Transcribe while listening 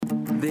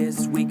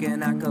This week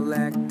in our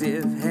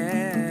collective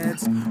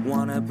heads,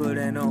 wanna put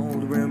an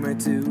old rumor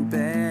to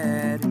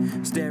bed.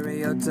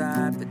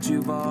 Stereotype that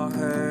you've all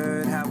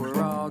heard, how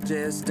we're all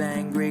just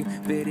angry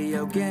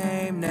video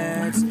game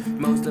nerds.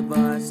 Most of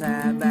us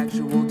have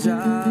actual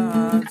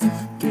jobs,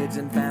 kids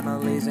and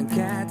families and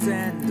cats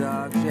and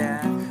dogs,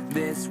 yeah.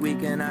 This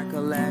week in our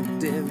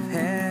collective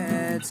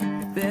heads,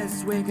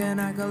 this week in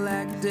our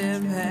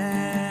collective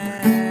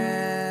heads.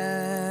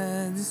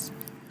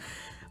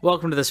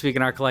 Welcome to This Week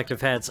in Our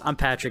Collective Heads. I'm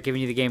Patrick,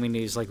 giving you the gaming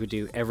news like we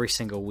do every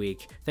single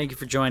week. Thank you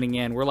for joining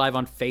in. We're live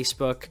on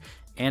Facebook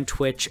and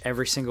Twitch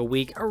every single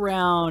week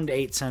around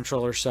 8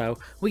 Central or so.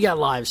 We got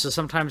live, so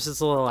sometimes it's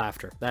a little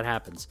after. That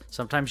happens.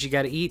 Sometimes you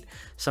got to eat.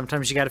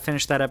 Sometimes you got to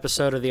finish that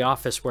episode of The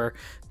Office where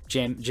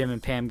Jim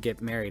and Pam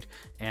get married.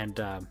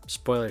 And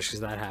spoilers,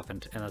 because that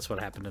happened, and that's what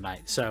happened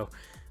tonight. So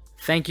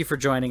thank you for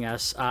joining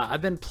us.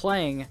 I've been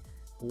playing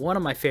one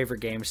of my favorite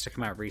games to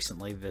come out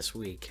recently this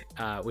week,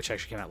 which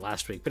actually came out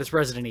last week, but it's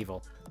Resident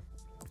Evil.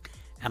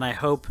 And I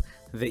hope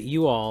that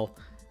you all,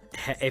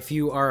 if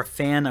you are a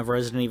fan of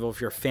Resident Evil,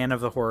 if you're a fan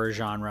of the horror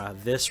genre,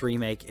 this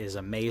remake is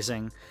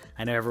amazing.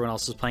 I know everyone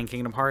else is playing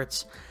Kingdom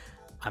Hearts.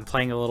 I'm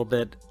playing a little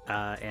bit,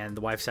 and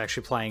the wife's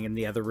actually playing in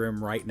the other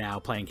room right now,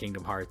 playing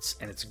Kingdom Hearts,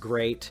 and it's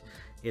great.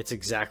 It's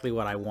exactly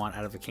what I want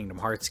out of a Kingdom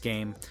Hearts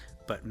game.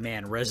 But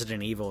man,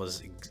 Resident Evil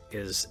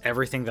is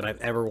everything that I've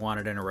ever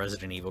wanted in a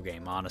Resident Evil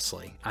game,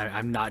 honestly.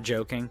 I'm not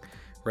joking.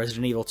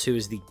 Resident Evil 2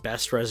 is the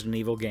best Resident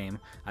Evil game.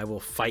 I will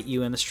fight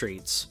you in the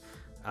streets.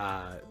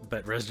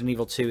 But Resident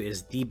Evil 2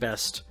 is the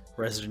best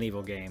Resident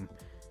Evil game.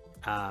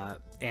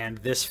 And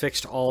this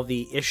fixed all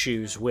the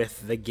issues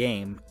with the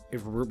game,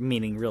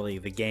 meaning really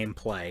the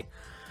gameplay.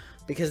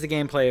 Because the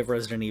gameplay of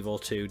Resident Evil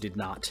 2 did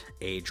not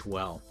age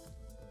well.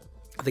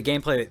 The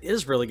gameplay that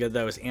is really good,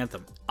 though, is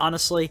Anthem.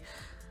 Honestly,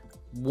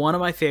 one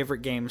of my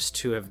favorite games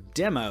to have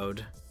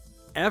demoed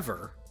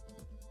ever.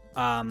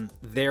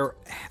 There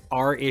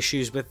are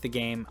issues with the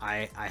game.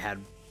 I had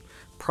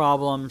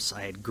problems.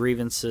 I had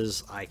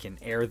grievances. I can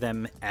air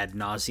them ad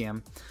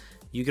nauseum.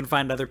 You can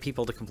find other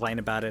people to complain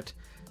about it.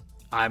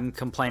 I'm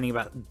complaining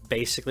about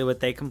basically what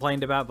they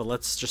complained about, but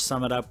let's just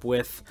sum it up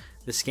with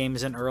this game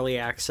is in early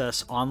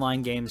access.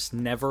 Online games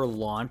never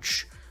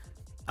launch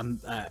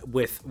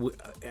with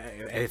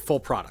a full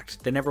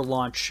product. They never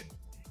launch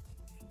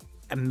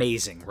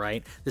amazing,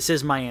 right? This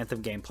is my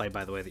Anthem gameplay,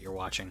 by the way, that you're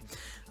watching.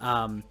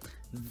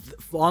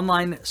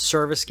 Online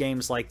service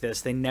games like this,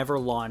 they never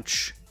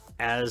launch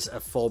as a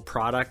full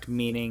product,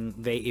 meaning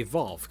they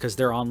evolve because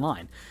they're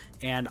online.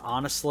 And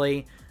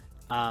honestly,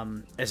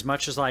 as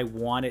much as I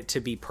want it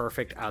to be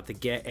perfect at the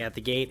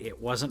gate,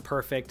 it wasn't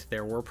perfect.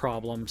 There were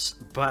problems,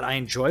 but I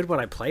enjoyed what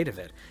I played of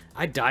it.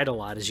 I died a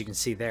lot, as you can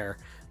see there,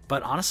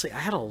 but honestly, I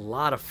had a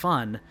lot of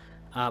fun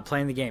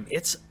playing the game.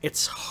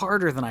 It's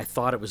harder than I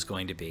thought it was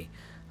going to be.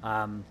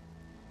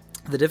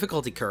 The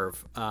difficulty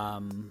curve,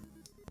 from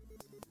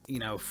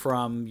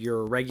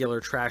your regular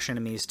trash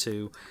enemies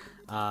to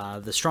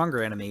the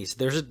stronger enemies,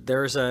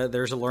 there's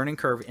a learning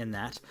curve in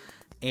that,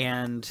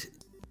 and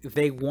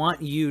they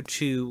want you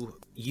to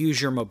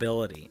use your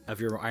mobility of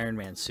your Iron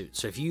Man suit.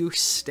 So if you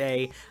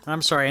stay, and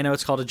I'm sorry, I know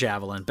it's called a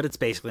javelin, but it's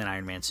basically an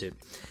Iron Man suit.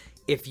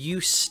 If you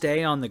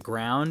stay on the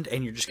ground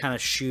and you're just kind of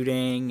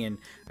shooting,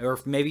 or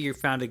if maybe you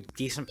found a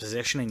decent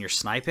position and you're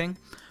sniping,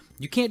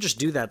 you can't just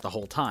do that the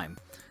whole time.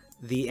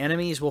 The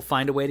enemies will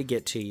find a way to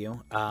get to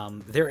you.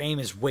 Their aim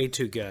is way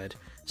too good.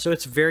 So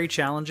it's very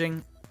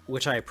challenging,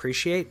 which I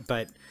appreciate,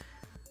 but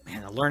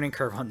man, the learning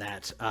curve on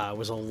that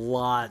was a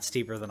lot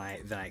steeper than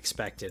I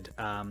expected.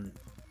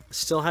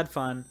 Still had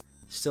fun,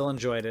 still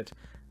enjoyed it.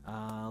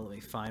 Let me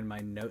find my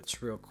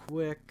notes real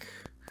quick.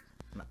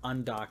 I'm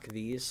going to undock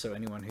these, so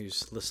anyone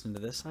who's listening to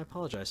this, I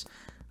apologize.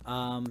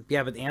 But the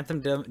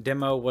Anthem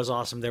demo was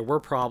awesome. There were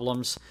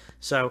problems.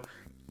 So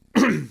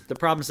the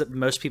problems that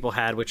most people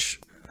had, which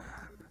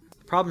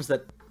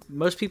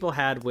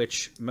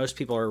most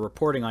people are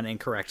reporting on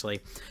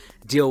incorrectly,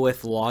 deal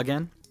with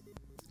login.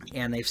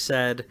 And they've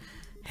said,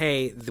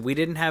 hey, we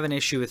didn't have an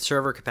issue with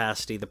server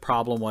capacity. The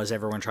problem was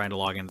everyone trying to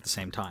log in at the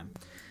same time.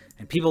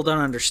 And people don't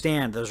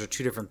understand those are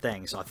two different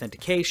things.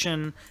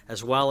 Authentication,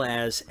 as well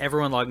as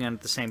everyone logging in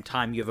at the same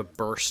time, you have a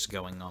burst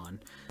going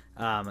on.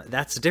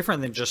 That's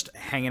different than just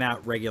hanging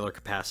out regular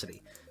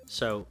capacity.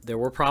 So there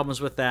were problems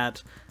with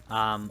that.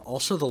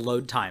 Also, the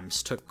load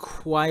times took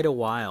quite a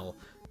while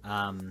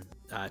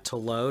to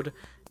load,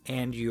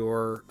 and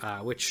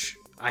which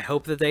I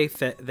hope that they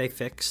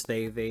fix.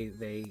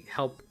 They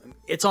help.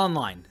 It's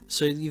online,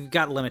 so you've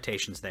got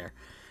limitations there.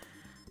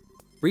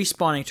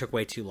 Respawning took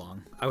way too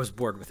long. I was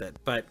bored with it,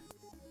 but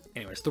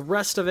anyways, the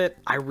rest of it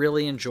I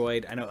really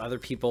enjoyed. I know other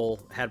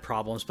people had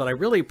problems, but I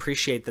really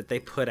appreciate that they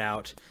put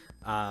out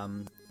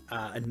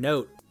a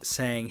note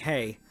saying,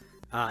 hey,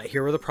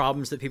 here were the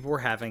problems that people were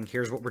having.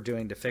 Here's what we're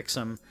doing to fix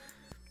them,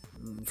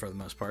 for the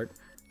most part.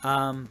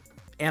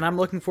 And I'm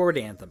looking forward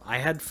to Anthem. I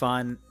had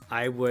fun.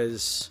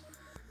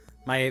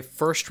 My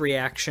first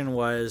reaction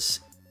was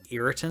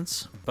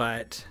irritants,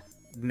 but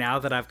now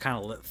that I've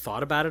kind of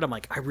thought about it, I'm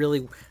like,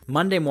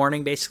 Monday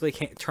morning basically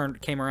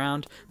came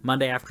around,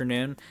 Monday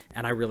afternoon,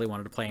 and I really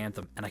wanted to play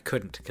Anthem, and I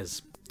couldn't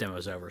because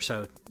demo's over.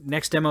 So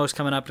next demo is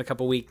coming up in a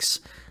couple weeks,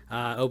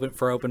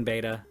 open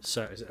beta.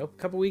 So is it a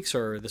couple weeks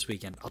or this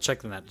weekend? I'll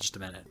check on that in just a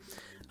minute.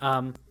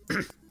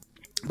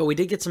 But we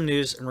did get some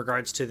news in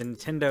regards to the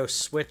Nintendo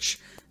Switch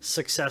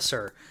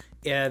successor.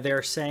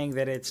 They're saying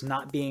that it's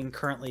not being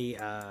currently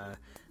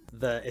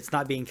it's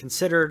not being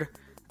considered.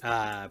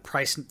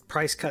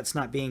 Price cuts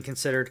not being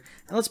considered.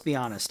 And let's be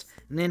honest,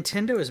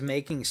 Nintendo is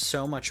making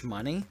so much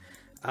money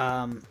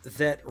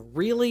that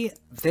really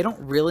they don't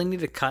really need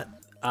to cut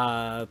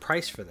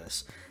price for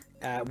this.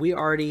 We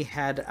already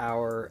had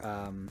our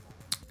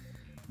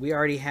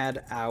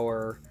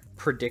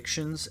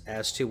predictions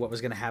as to what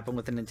was going to happen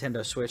with the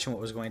Nintendo Switch and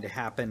what was going to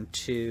happen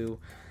to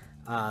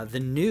the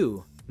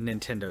new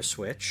Nintendo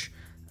Switch,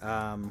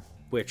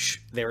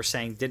 which they were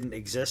saying didn't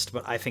exist,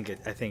 but I think it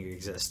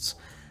exists.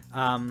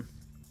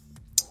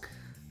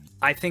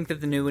 I think that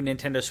the new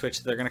Nintendo Switch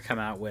that they're going to come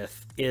out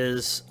with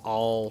is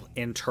all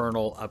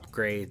internal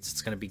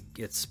upgrades.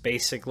 It's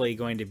basically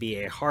going to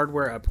be a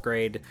hardware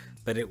upgrade,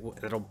 but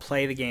it'll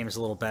play the games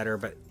a little better,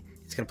 but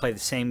it's going to play the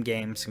same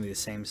game. It's going to be the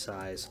same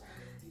size.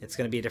 It's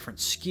going to be a different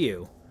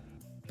SKU,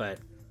 but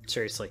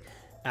seriously.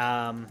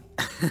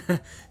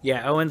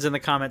 Yeah, Owen's in the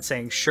comments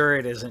saying, sure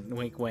it isn't,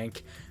 wink,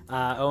 wink.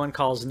 Owen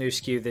calls new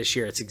SKU this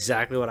year. It's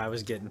exactly what I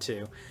was getting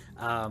to.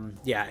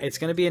 Yeah, it's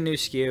going to be a new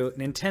SKU.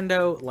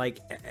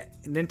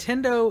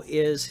 Nintendo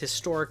is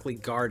historically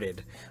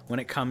guarded when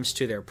it comes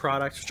to their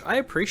products, which I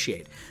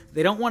appreciate.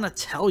 They don't want to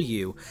tell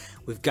you,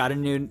 we've got a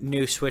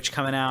new Switch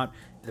coming out,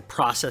 the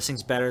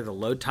processing's better, the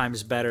load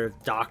time's better,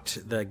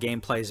 the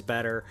gameplay's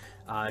better,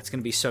 it's going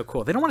to be so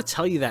cool. They don't want to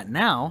tell you that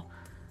now,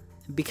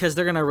 because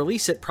they're going to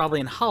release it probably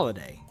in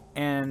holiday.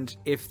 And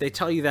if they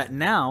tell you that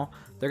now,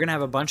 they're going to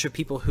have a bunch of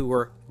people who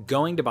are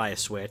going to buy a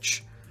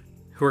Switch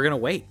who are going to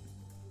wait.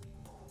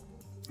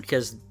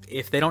 Because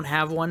if they don't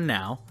have one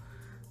now,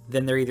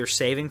 then they're either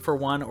saving for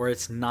one or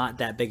it's not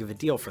that big of a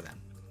deal for them.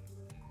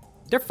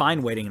 They're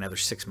fine waiting another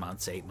 6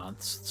 months, 8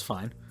 months. It's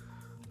fine.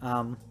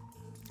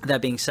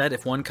 That being said,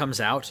 if one comes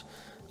out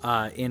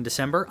in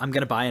December, I'm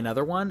going to buy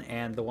another one.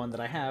 And the one that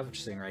I have, which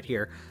is sitting right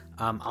here,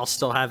 I'll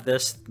still have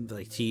this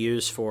to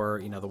use for,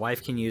 the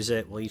wife can use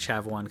it. We'll each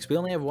have one because we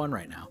only have one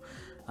right now.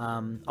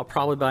 I'll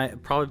probably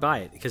buy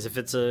it because if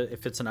it's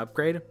an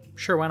upgrade,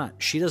 sure, why not?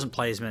 She doesn't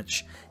play as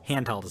much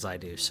handheld as I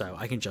do, so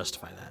I can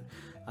justify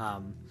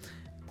that.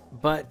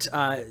 But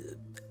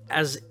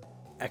as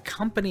a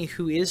company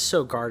who is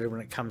so guarded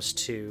when it comes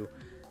to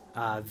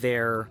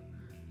their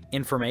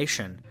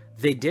information,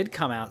 they did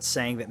come out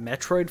saying that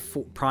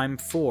Metroid Prime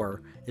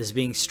 4 is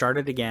being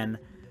started again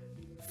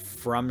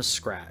from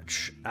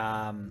scratch,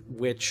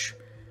 which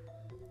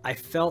I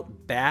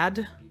felt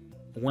bad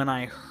when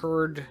I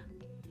heard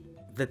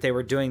that they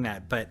were doing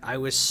that, but I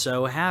was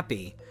so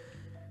happy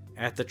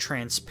at the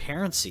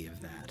transparency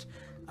of that,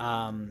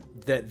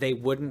 that they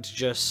wouldn't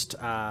just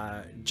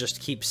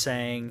keep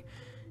saying,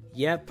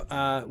 yep,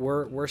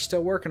 we're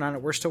still working on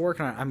it.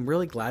 I'm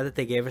really glad that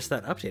they gave us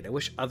that update. I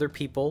wish other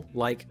people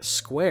like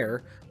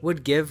Square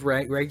would give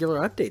regular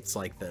updates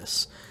like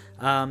this.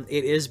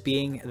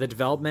 The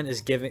development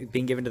is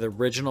being given to the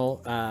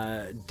original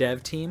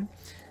dev team,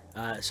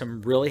 so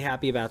I'm really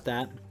happy about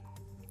that.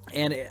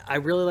 And I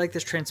really like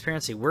this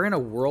transparency. We're in a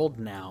world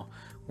now,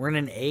 we're in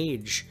an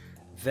age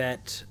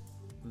that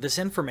this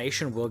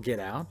information will get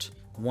out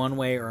one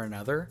way or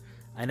another.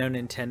 I know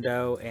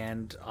Nintendo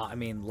and,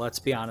 let's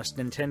be honest,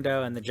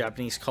 Nintendo and the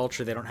Japanese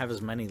culture, they don't have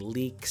as many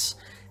leaks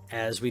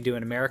as we do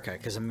in America.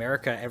 Because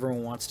America,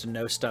 everyone wants to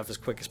know stuff as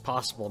quick as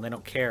possible, and they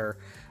don't care.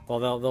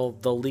 Well,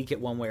 they'll leak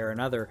it one way or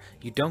another.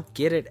 You don't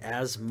get it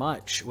as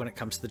much when it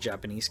comes to the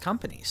Japanese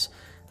companies.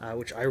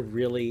 Which I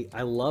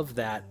love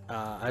that.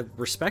 I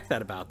respect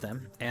that about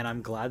them, and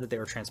I'm glad that they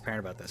were transparent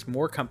about this.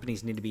 More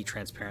companies need to be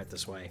transparent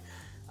this way.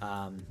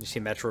 You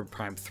see Metroid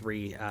Prime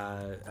 3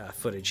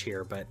 footage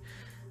here, but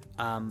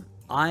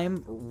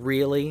I'm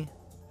really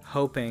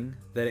hoping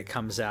that it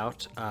comes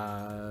out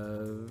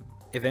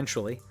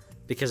eventually,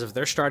 because if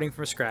they're starting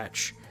from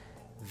scratch,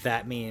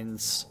 that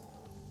means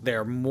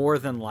they're more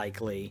than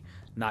likely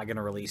not going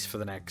to release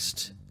for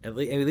at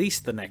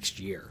least the next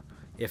year,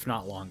 if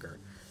not longer.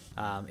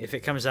 If it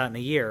comes out in a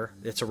year,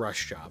 it's a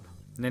rush job.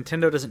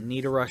 Nintendo doesn't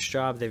need a rush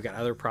job. They've got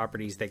other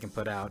properties they can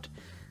put out.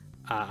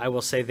 I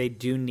will say they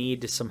do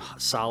need some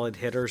solid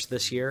hitters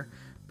this year,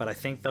 but I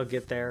think they'll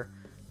get there.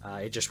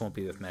 It just won't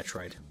be with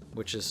Metroid,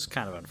 which is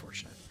kind of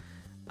unfortunate.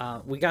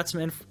 We got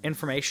some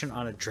information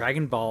on a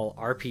Dragon Ball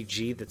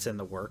RPG that's in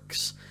the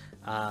works.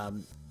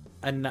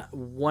 And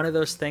one of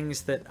those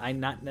things that I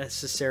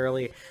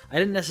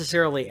didn't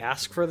necessarily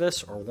ask for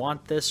this or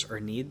want this or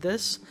need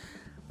this.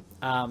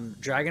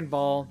 Dragon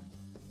Ball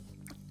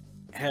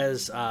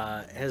has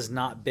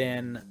not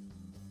been.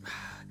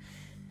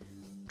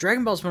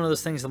 Dragon Ball is one of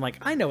those things I'm like,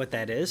 I know what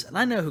that is, and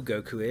I know who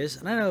Goku is,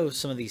 and I know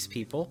some of these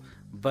people,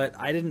 but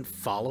I didn't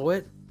follow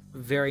it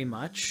very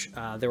much.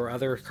 There were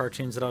other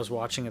cartoons that I was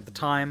watching at the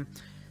time.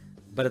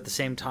 but at the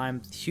same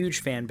time,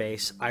 huge fan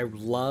base. I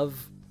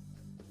love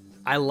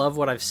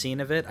what I've seen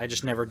of it. I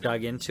just never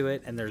dug into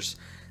it, and there's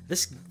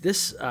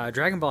this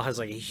Dragon Ball has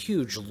like a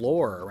huge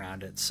lore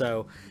around it.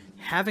 So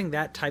having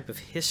that type of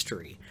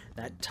history,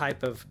 that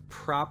type of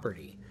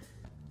property,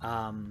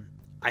 I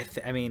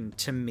mean,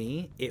 to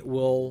me, it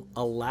will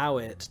allow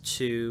it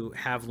to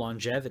have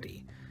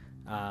longevity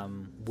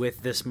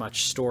with this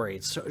much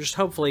story. So just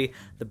hopefully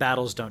the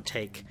battles don't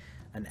take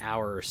an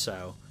hour or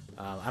so.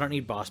 I don't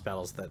need boss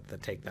battles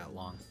that take that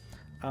long.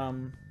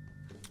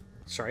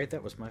 Sorry,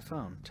 that was my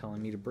phone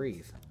telling me to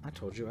breathe. I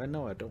told you, I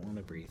know I don't want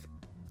to breathe.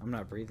 I'm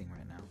not breathing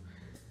right now.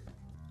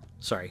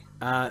 Sorry.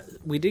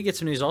 We did get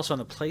some news also on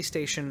the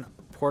PlayStation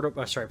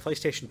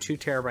PlayStation 2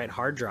 terabyte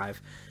hard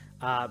drive.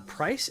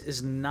 Price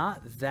is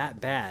not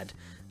that bad.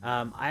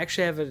 I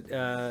actually have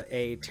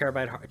a 2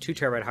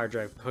 terabyte hard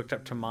drive hooked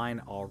up to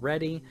mine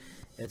already.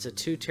 It's a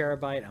 2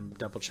 terabyte. I'm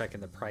double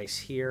checking the price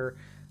here.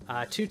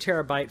 2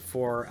 terabyte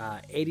for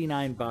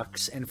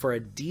 $89, and for a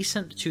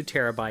decent 2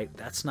 terabyte,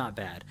 that's not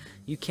bad.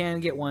 You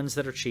can get ones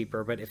that are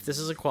cheaper, but if this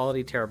is a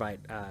quality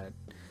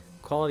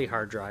quality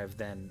hard drive,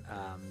 then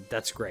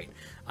that's great.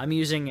 I'm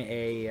using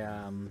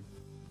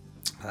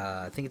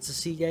I think it's a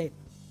Seagate.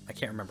 I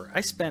can't remember.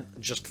 I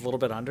spent just a little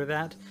bit under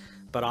that,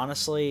 but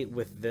honestly,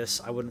 with this,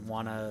 I wouldn't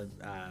want to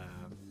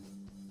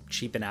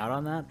cheapen out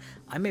on that.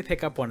 I may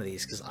pick up one of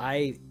these because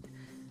I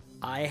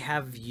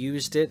have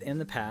used it in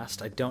the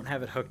past. I don't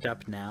have it hooked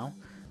up now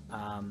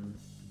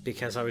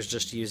because I was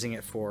just using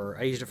it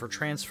I used it for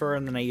transfer,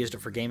 and then I used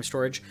it for game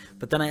storage.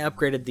 But then I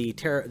upgraded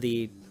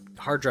the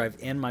hard drive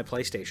in my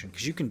PlayStation,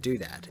 because you can do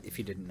that if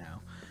you didn't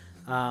know.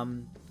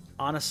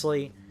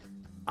 Honestly,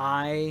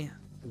 I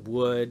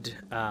would...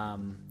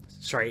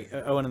 sorry,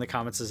 Owen in the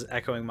comments is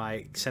echoing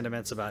my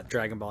sentiments about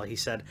Dragon Ball. He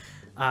said,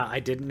 I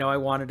didn't know I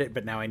wanted it,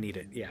 but now I need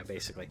it. Yeah,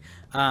 basically.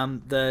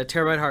 The 2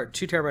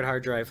 terabyte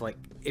hard drive, like,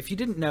 if you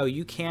didn't know,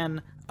 you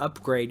can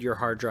upgrade your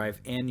hard drive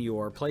in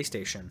your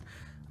PlayStation.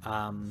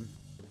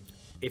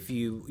 If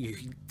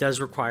unfortunately does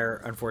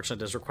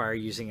require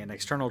using an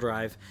external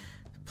drive.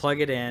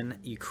 Plug it in,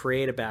 you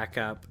create a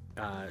backup,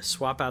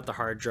 swap out the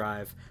hard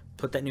drive,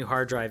 put that new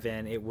hard drive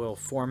in, it will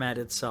format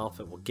itself,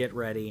 it will get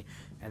ready,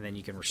 and then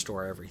you can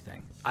restore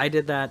everything. I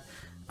did that.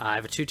 I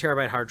have a 2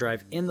 terabyte hard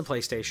drive in the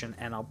PlayStation,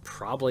 and I'll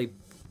probably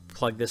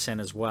plug this in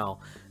as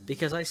well,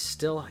 because I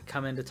still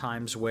come into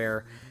times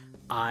where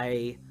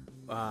I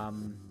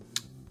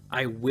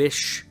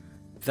wish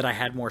that I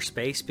had more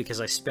space, because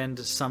I spend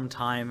some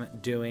time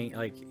doing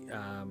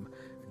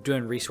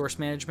resource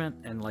management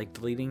and like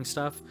deleting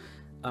stuff.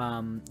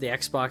 The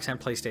Xbox and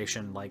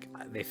PlayStation, like,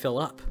 they fill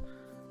up,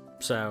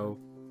 so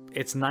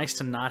it's nice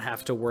to not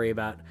have to worry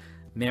about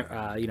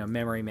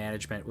memory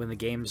management when the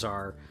games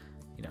are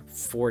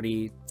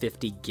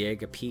 40-50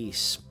 gig a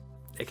piece.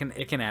 It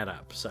can add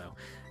up. So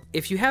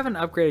if you haven't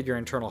upgraded your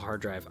internal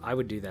hard drive, I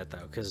would do that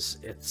though, because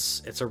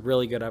it's a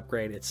really good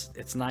upgrade.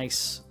 It's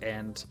nice,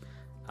 and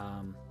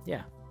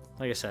yeah,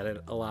 like I said,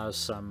 it allows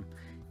some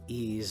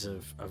ease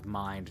of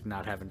mind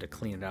not having to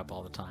clean it up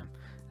all the time,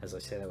 as I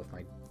say that with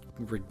my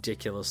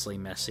ridiculously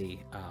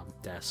messy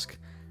desk.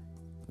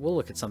 We'll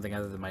look at something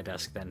other than my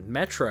desk then.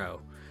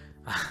 Metro.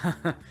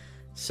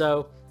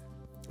 So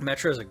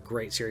Metro is a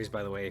great series,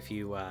 by the way, if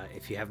you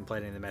haven't played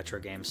any of the Metro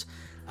games.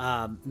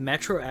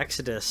 Metro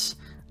Exodus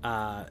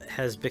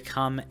has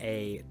become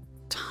a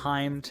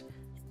timed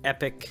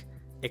Epic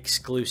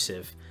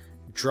exclusive.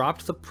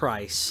 Dropped the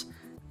price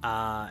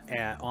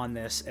on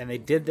this, and they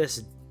did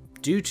this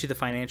due to the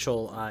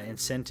financial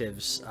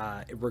incentives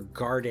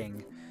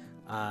regarding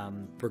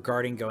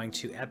going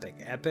to Epic.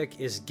 Epic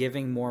is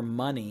giving more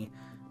money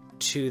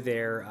to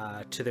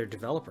their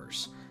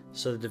developers,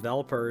 so the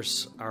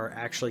developers are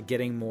actually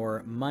getting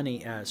more money.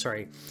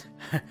 The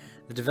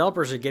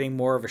developers are getting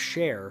more of a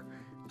share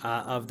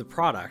of the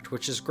product,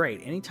 which is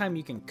great. Anytime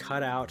you can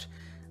cut out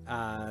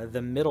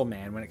the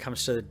middleman when it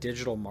comes to the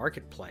digital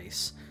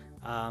marketplace,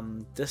 I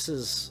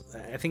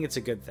think it's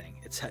a good thing.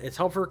 It's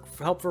helpful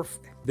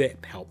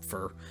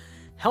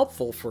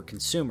for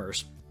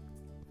consumers.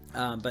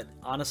 But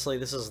honestly,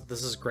 this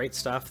is great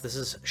stuff. This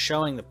is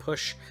showing the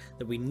push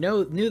that we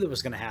knew that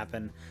was going to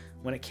happen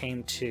when it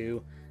came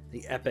to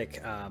the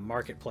Epic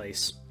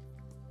marketplace.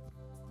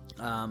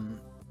 The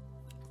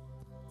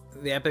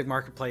Epic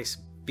marketplace,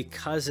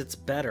 because it's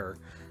better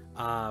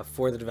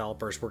for the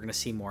developers, we're going to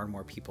see more and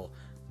more people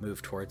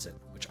move towards it,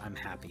 which I'm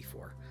happy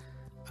for.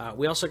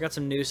 We also got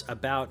some news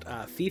about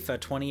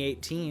FIFA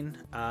 2018.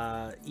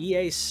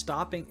 EA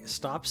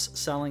stops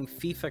selling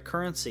FIFA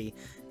currency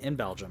in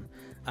Belgium.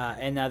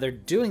 And now they're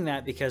doing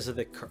that because of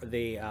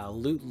the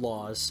loot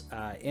laws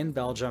in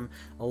Belgium.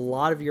 A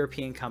lot of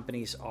European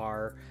companies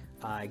are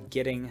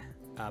getting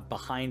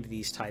behind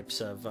these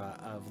types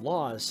of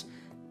laws,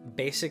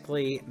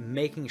 basically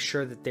making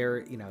sure that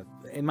they're,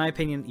 in my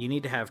opinion, you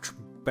need to have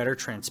better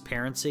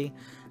transparency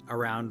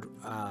around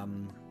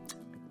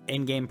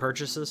in-game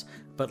purchases,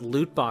 but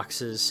loot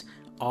boxes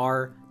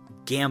are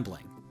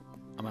gambling.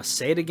 I'm going to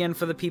say it again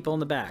for the people in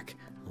the back.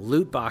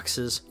 Loot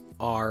boxes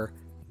are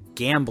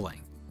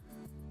gambling.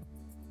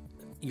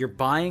 you're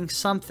buying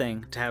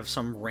something to have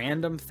some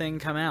random thing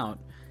come out,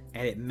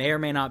 and it may or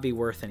may not be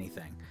worth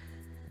anything.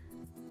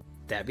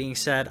 That being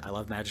said, I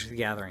love Magic the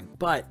Gathering,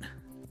 but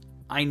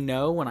I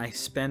know when I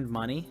spend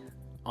money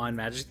on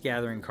Magic the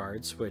Gathering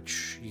cards,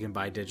 which you can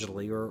buy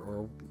digitally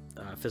or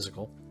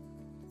physical,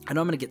 I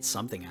know I'm going to get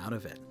something out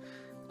of it.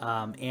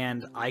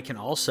 And I can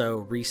also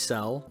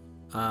resell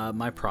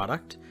my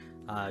product.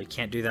 You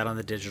can't do that on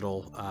the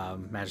digital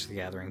Magic the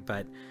Gathering,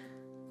 but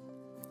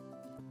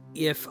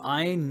if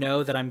I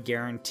know that I'm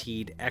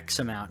guaranteed X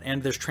amount,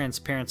 and there's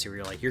transparency where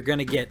you're like, you're going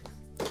to get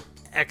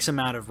X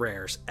amount of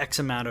rares, X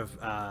amount of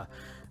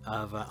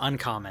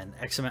uncommon,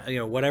 X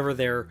amount, whatever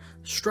their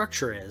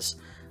structure is,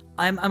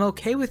 I'm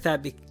okay with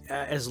that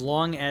as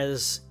long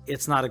as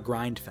it's not a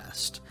grind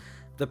fest.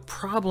 The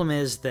problem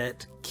is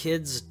that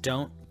kids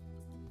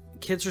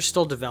are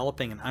still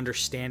developing and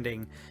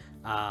understanding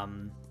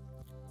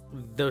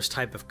those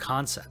type of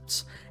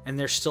concepts, and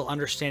they're still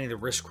understanding the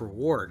risk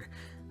reward.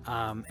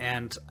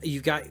 And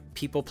you've got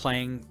people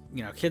playing,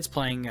 kids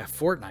playing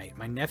Fortnite.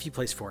 My nephew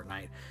plays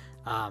Fortnite.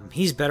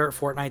 He's better at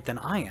Fortnite than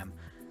I am.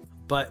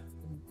 But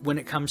when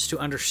it comes to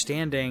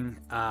understanding,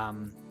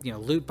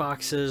 loot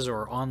boxes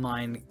or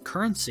online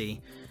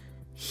currency,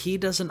 he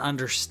doesn't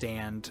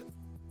understand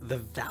the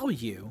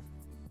value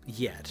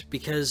yet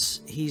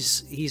because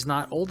he's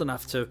not old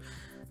enough to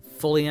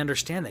fully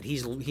understand that.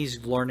 He's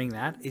learning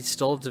that. It's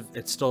still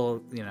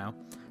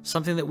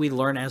something that we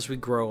learn as we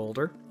grow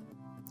older.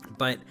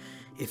 But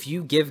if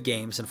you give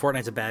games, and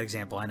Fortnite's a bad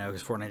example, I know,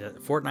 because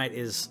Fortnite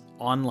is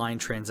online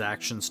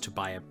transactions to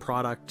buy a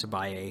product, to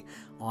buy a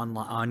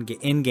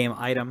in-game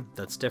item.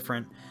 That's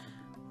different.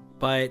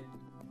 But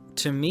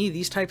to me,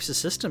 these types of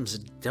systems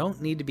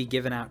don't need to be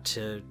given out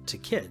to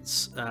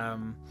kids.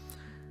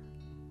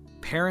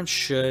 Parents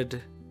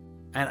should,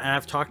 and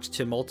I've talked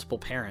to multiple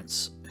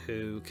parents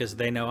who, because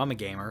they know I'm a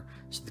gamer,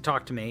 so they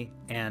talk to me,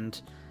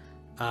 and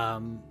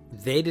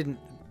they didn't.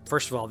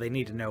 First of all, they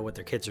need to know what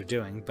their kids are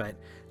doing, but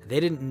they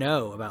didn't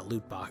know about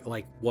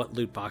what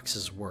loot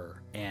boxes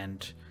were,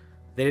 and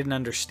they didn't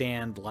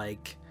understand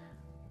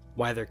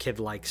why their kid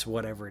likes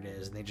whatever it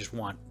is, and they just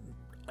want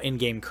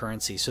in-game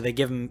currency. So they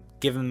give them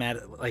that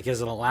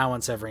as an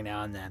allowance every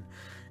now and then.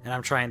 And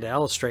I'm trying to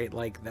illustrate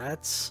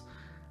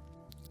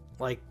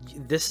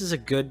this is a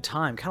good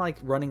time, kind of like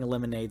running a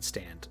lemonade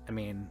stand. I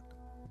mean,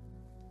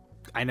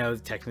 I know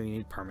technically you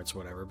need permits or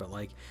whatever, but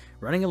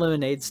running a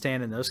lemonade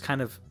stand and those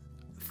kind of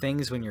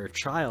things when you're a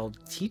child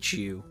teach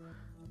you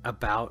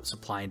about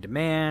supply and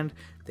demand.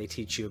 They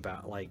teach you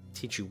about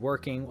teach you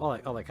working,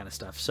 all that kind of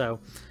stuff. So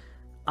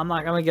I'm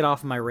gonna get off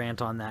of my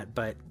rant on that,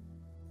 but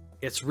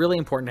it's really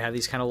important to have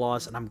these kind of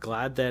laws, and I'm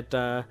glad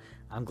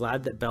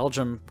that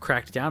Belgium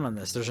cracked down on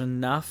this. There's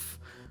enough.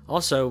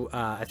 Also,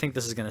 I think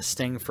this is gonna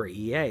sting for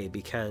EA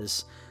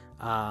because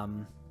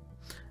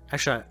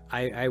actually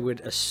I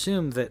would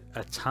assume that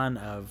a ton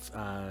of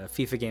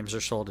FIFA games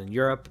are sold in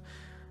Europe.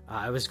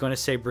 I was going to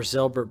say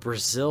Brazil, but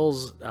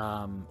Brazil's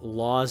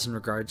laws in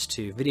regards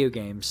to video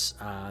games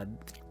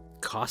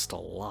cost a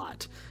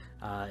lot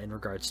in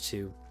regards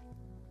to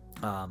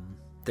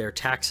their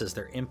taxes,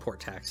 their import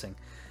taxing.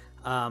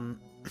 And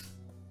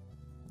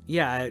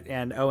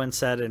Owen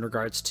said in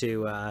regards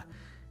to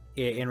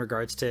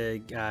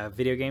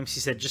video games, he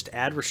said just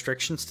add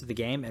restrictions to the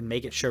game and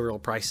make it show real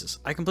prices.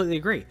 I completely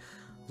agree.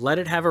 Let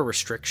it have a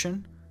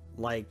restriction,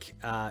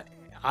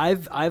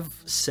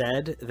 I've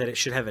said that it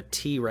should have a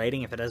T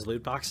rating. If it has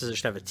loot boxes, it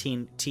should have a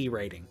T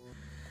rating,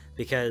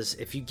 because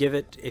if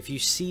you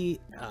see,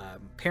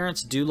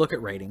 parents do look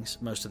at ratings,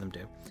 most of them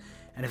do,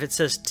 and if it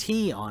says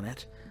T on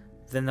it,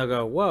 then they'll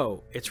go,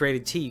 whoa, it's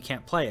rated T, you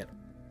can't play it.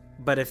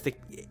 But if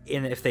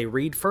they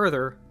read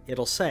further,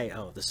 it'll say,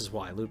 oh, this is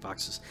why, loot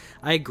boxes.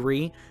 I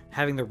agree,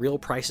 having the real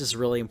prices is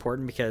really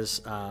important, because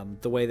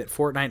the way that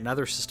Fortnite and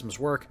other systems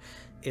work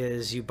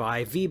is you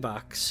buy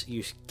V-Bucks,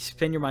 you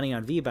spend your money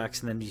on V-Bucks,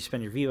 and then you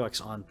spend your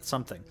V-Bucks on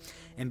something.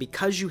 And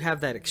because you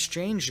have that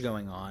exchange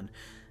going on,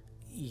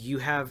 you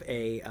have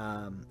a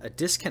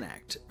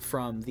disconnect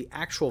from the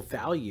actual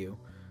value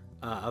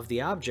of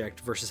the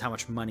object versus how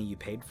much money you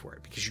paid for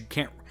it, because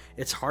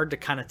it's hard to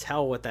kind of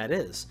tell what that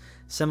is.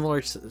 Similar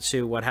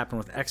to what happened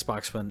with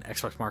Xbox when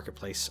Xbox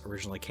Marketplace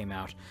originally came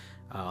out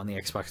on the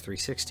Xbox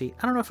 360.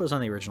 I don't know if it was on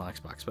the original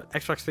Xbox, but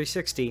Xbox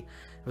 360, it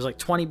was like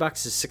 $20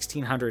 is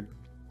 1,600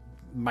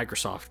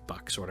 Microsoft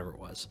bucks or whatever it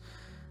was.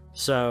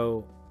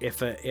 So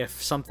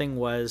if something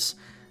was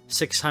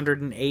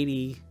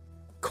 680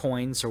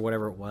 coins or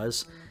whatever it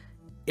was,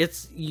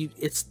 it's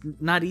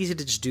not easy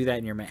to just do that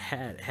in your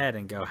head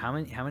and go, how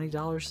many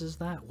dollars is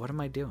that? What am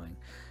I doing?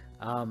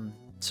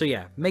 So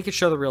yeah, make it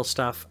show the real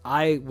stuff.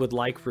 I would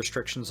like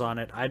restrictions on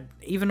it. I'd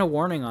even a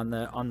warning on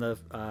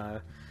the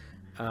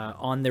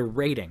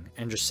rating,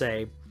 and just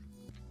say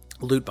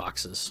loot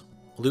boxes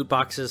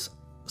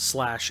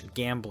 /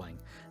 gambling.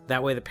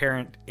 That way the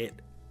parent,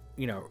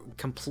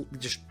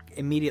 just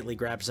immediately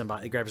grabs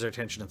their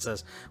attention and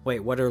says, wait,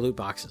 what are loot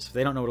boxes? If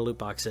they don't know what a loot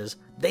box is,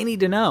 they need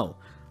to know.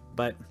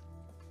 But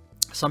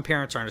some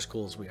parents aren't as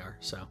cool as we are.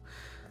 So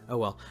Oh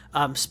well.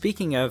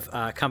 Speaking of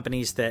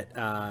companies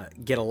that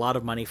get a lot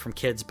of money from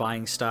kids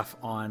buying stuff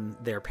on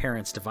their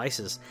parents'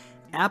 devices,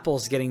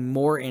 Apple's getting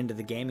more into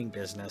the gaming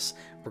business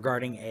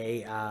regarding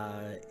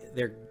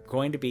they're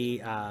going to be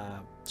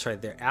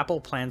their Apple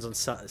plans on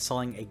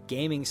selling a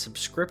gaming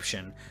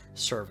subscription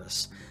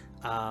service,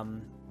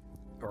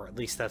 or at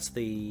least that's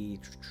the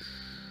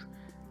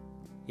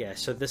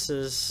so this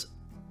is,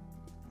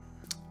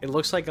 it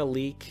looks like a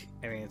leak.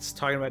 I mean, it's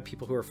talking about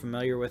people who are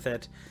familiar with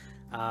it,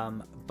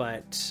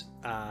 but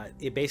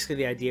it basically,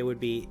 the idea would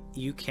be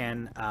you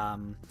can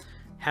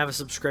have a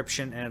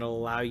subscription and it'll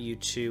allow you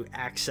to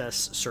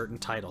access certain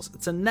titles.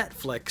 It's a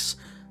Netflix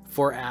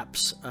for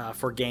apps,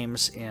 for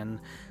games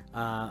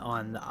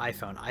on the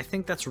iPhone. I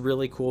think that's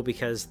really cool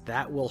because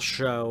that will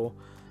show,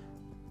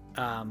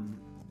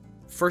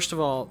 first of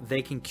all,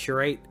 they can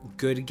curate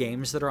good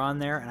games that are on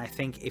there, and I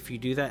think if you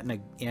do that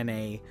in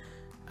a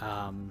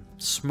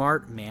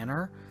smart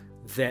manner,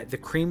 that the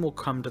cream will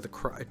come to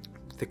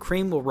the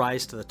cream will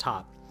rise to the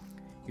top.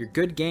 Your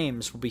good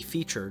games will be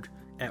featured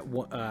at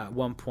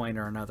one point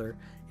or another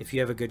if you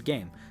have a good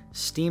game.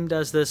 Steam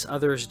does this,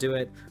 others do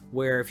it,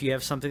 where if you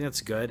have something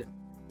that's good,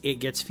 it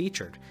gets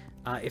featured.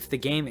 If the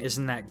game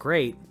isn't that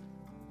great,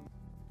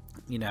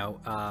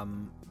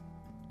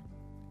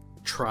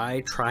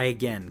 try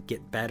again,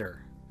 get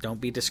better.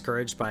 Don't be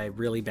discouraged by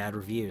really bad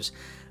reviews.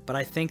 But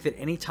I think that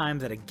any time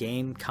that a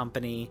game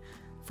company,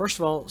 first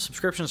of all,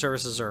 subscription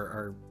services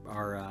are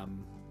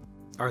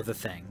the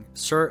thing.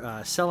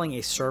 Selling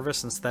a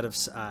service instead of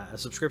a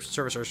subscription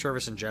service, or a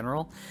service in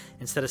general,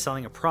 instead of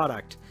selling a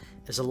product,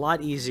 is a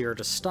lot easier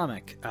to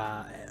stomach.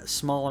 A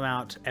small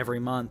amount every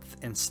month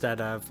instead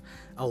of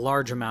a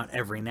large amount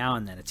every now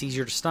and then. It's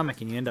easier to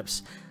stomach, and you end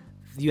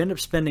up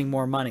spending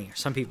more money.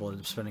 Some people end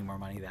up spending more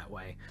money that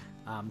way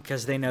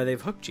because they know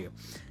they've hooked you.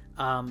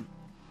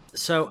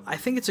 So I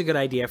think it's a good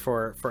idea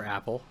for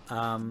Apple.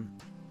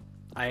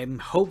 I'm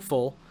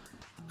hopeful.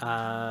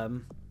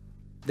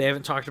 They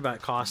haven't talked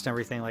about cost and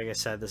everything. Like I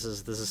said, this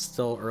is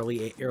still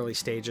early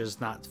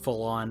stages, not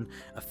full on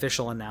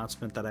official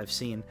announcement that I've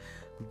seen.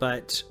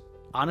 But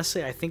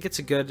honestly, I think it's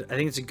a good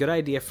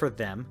idea for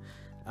them.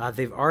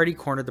 They've already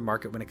cornered the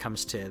market when it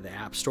comes to the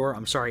App Store.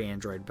 I'm sorry,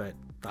 Android, but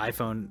the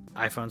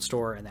iPhone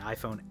Store and the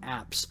iPhone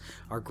apps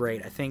are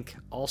great. I think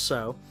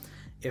also,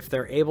 if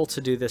they're able to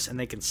do this and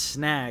they can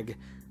snag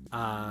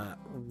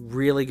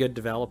really good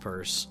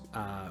developers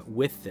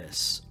with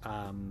this,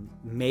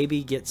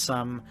 maybe get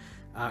some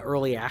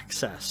early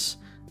access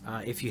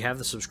if you have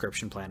the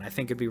subscription plan, I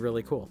think it'd be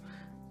really cool.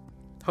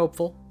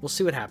 Hopeful. We'll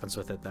see what happens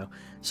with it, though.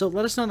 So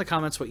let us know in the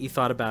comments what you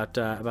thought about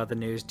the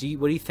news.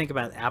 What do you think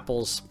about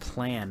Apple's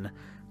plan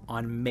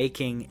on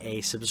making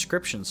a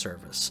subscription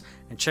service?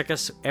 And check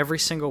us every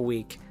single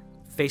week,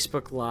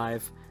 Facebook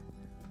Live,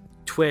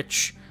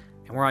 Twitch,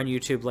 and we're on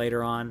YouTube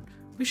later on.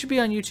 We should be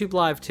on YouTube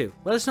Live too.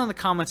 Let us know in the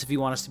comments if you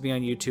want us to be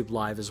on YouTube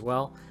Live as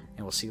well,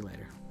 and we'll see you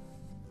later.